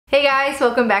Hey guys,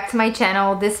 welcome back to my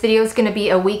channel. This video is going to be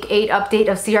a week 8 update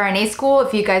of CRNA school.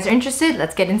 If you guys are interested,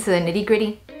 let's get into the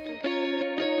nitty-gritty.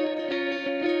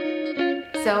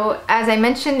 So as I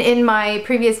mentioned in my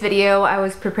previous video, I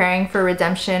was preparing for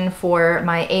redemption for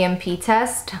my AMP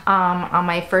test. On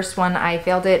my first one, I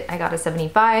failed it. I got a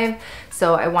 75.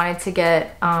 So I wanted to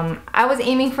get, I was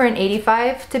aiming for an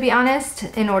 85 to be honest,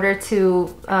 in order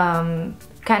to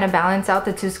kind of balance out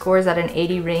the two scores at an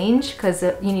 80 range, because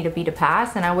you need a B to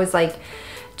pass. And I was like,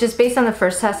 just based on the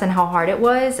first test and how hard it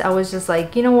was, I was just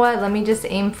like, you know what, let me just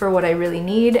aim for what I really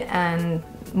need and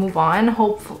move on,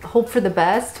 hope for the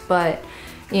best, but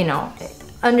you know,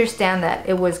 understand that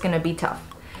it was gonna be tough.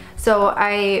 So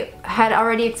I had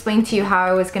already explained to you how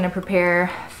I was gonna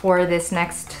prepare for this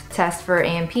next test for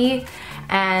AMP,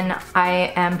 and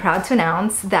I am proud to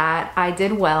announce that I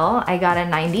did well. I got a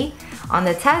 90 on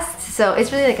the test, so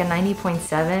it's really like a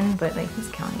 90.7, but like who's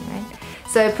counting, right?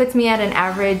 So it puts me at an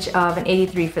average of an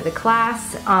 83 for the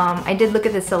class. I did look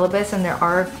at the syllabus and there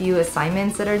are a few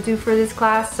assignments that are due for this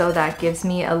class, so that gives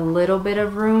me a little bit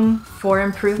of room for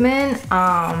improvement.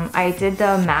 I did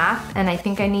the math and I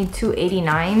think I need 2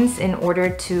 89s in order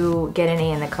to get an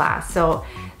A in the class. So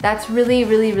that's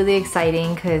really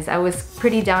exciting, because I was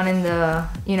pretty down in the,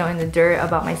 you know, in the dirt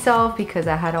about myself, because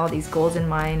I had all these goals in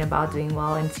mind about doing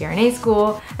well in CRNA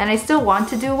school, and I still want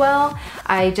to do well.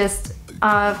 I just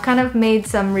kind of made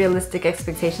some realistic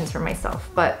expectations for myself,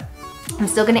 but I'm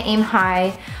still gonna aim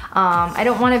high. I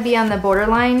don't want to be on the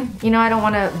borderline, you know, I don't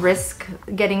want to risk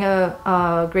getting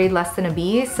a grade less than a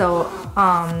B, so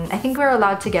I think we're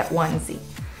allowed to get 1 C.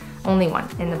 Only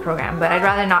 1 in the program, but I'd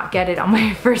rather not get it on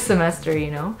my first semester,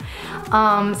 you know.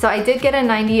 So I did get a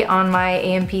 90 on my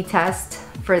AMP test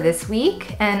for this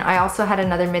week, and I also had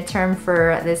another midterm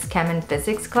for this chem and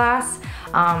physics class.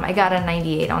 I got a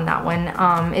 98 on that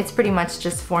one. It's pretty much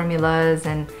just formulas,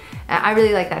 and I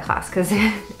really like that class because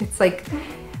it's like,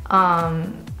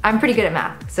 I'm pretty good at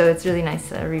math, so it's really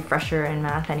nice, a refresher in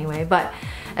math anyway. But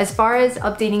as far as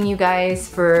updating you guys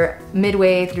for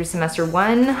midway through semester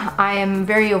 1, I am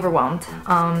very overwhelmed.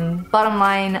 Bottom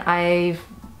line, I've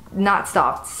not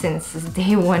stopped since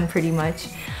day 1 pretty much.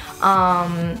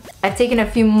 I've taken a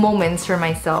few moments for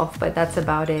myself, but that's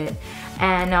about it.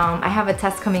 And I have a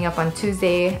test coming up on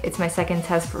Tuesday. It's my second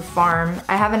test for pharm.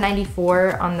 I have a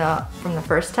 94 from the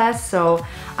first test, so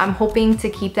I'm hoping to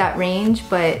keep that range,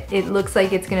 but it looks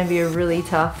like it's gonna be a really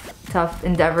tough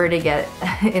endeavor to get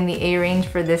in the A range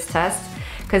for this test,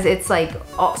 because it's like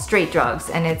all straight drugs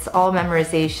and it's all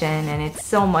memorization and it's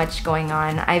so much going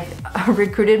on. I've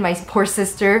recruited my poor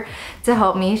sister to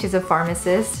help me. She's a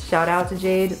pharmacist. Shout out to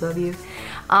Jade, love you.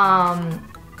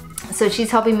 So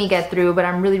she's helping me get through, but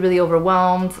I'm really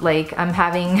overwhelmed. Like, I'm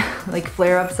having like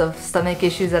flare-ups of stomach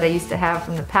issues that I used to have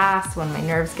from the past when my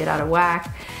nerves get out of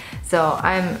whack. So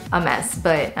I'm a mess,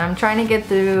 but I'm trying to get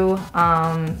through.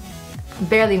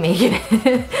 Barely making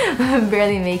it.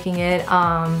 Barely making it.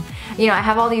 You know, I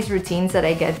have all these routines that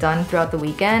I get done throughout the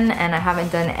weekend, and I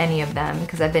haven't done any of them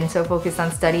because I've been so focused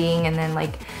on studying, and then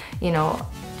like, you know,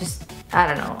 just, I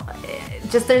don't know,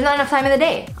 just there's not enough time in the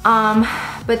day.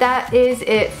 But that is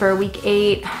it for week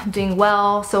 8. I'm doing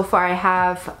well. So far I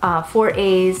have 4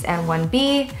 A's and 1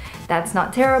 B. That's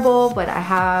not terrible, but I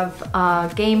have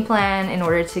a game plan in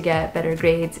order to get better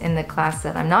grades in the class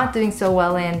that I'm not doing so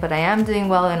well in, but I am doing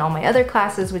well in all my other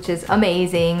classes, which is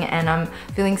amazing, and I'm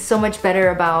feeling so much better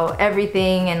about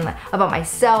everything and about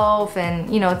myself,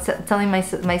 and you know, telling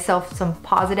myself some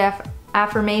positive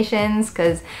affirmations,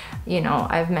 because you know,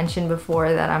 I've mentioned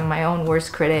before that I'm my own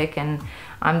worst critic, and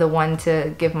I'm the one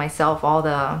to give myself all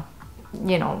the,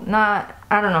 you know,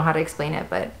 I don't know how to explain it,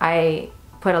 but I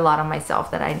put a lot on myself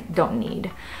that I don't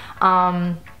need.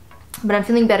 But I'm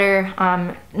feeling better.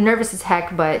 Nervous as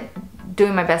heck, but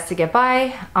doing my best to get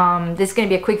by. This is gonna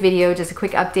be a quick video, just a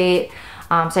quick update,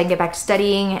 so I can get back to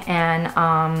studying,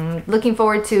 and looking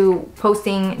forward to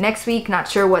posting next week. Not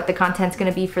sure what the content's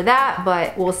gonna be for that,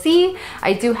 but we'll see.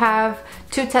 I do have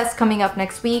 2 tests coming up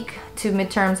next week, 2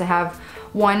 midterms. I have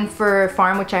one for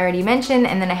pharm, which I already mentioned,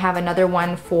 and then I have another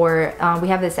one for, we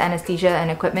have this anesthesia and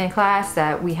equipment class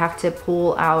that we have to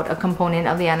pull out a component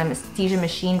of the anesthesia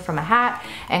machine from a hat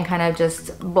and kind of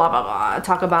just blah blah blah,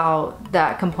 talk about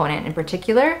that component in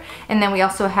particular. And then we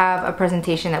also have a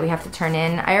presentation that we have to turn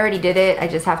in. I already did it, I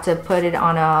just have to put it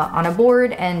on a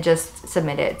board and just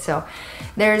submit it. So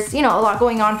there's, you know, a lot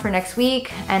going on for next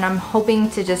week, and I'm hoping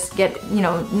to just get, you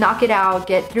know, knock it out,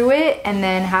 get through it, and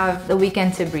then have the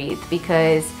weekend to breathe, because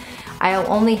I'll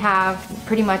only have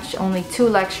pretty much only 2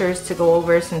 lectures to go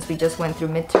over since we just went through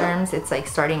midterms. It's like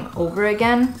starting over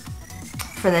again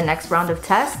for the next round of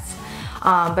tests.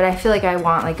 But I feel like I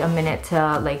want like a minute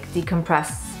to like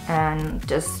decompress and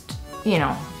just, you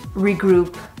know,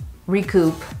 recoup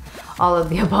all of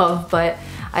the above. But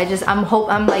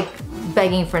I'm like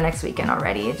begging for next weekend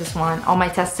already. I just want all my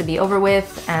tests to be over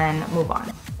with and move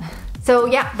on. So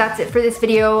yeah, that's it for this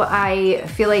video. I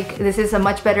feel like this is a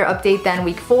much better update than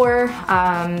week 4.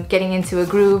 Getting into a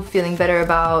groove, feeling better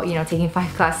about, you know, taking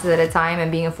 5 classes at a time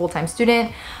and being a full-time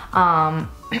student.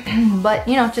 But,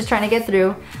 you know, just trying to get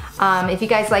through. If you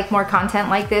guys like more content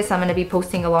like this, I'm gonna be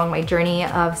posting along my journey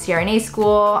of CRNA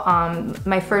school.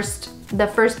 The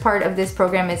first part of this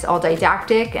program is all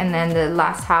didactic, and then the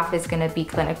last half is gonna be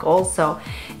clinical. So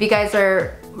if you guys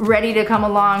are ready to come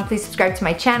along, please subscribe to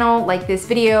my channel, like this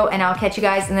video, and I'll catch you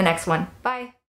guys in the next one. Bye.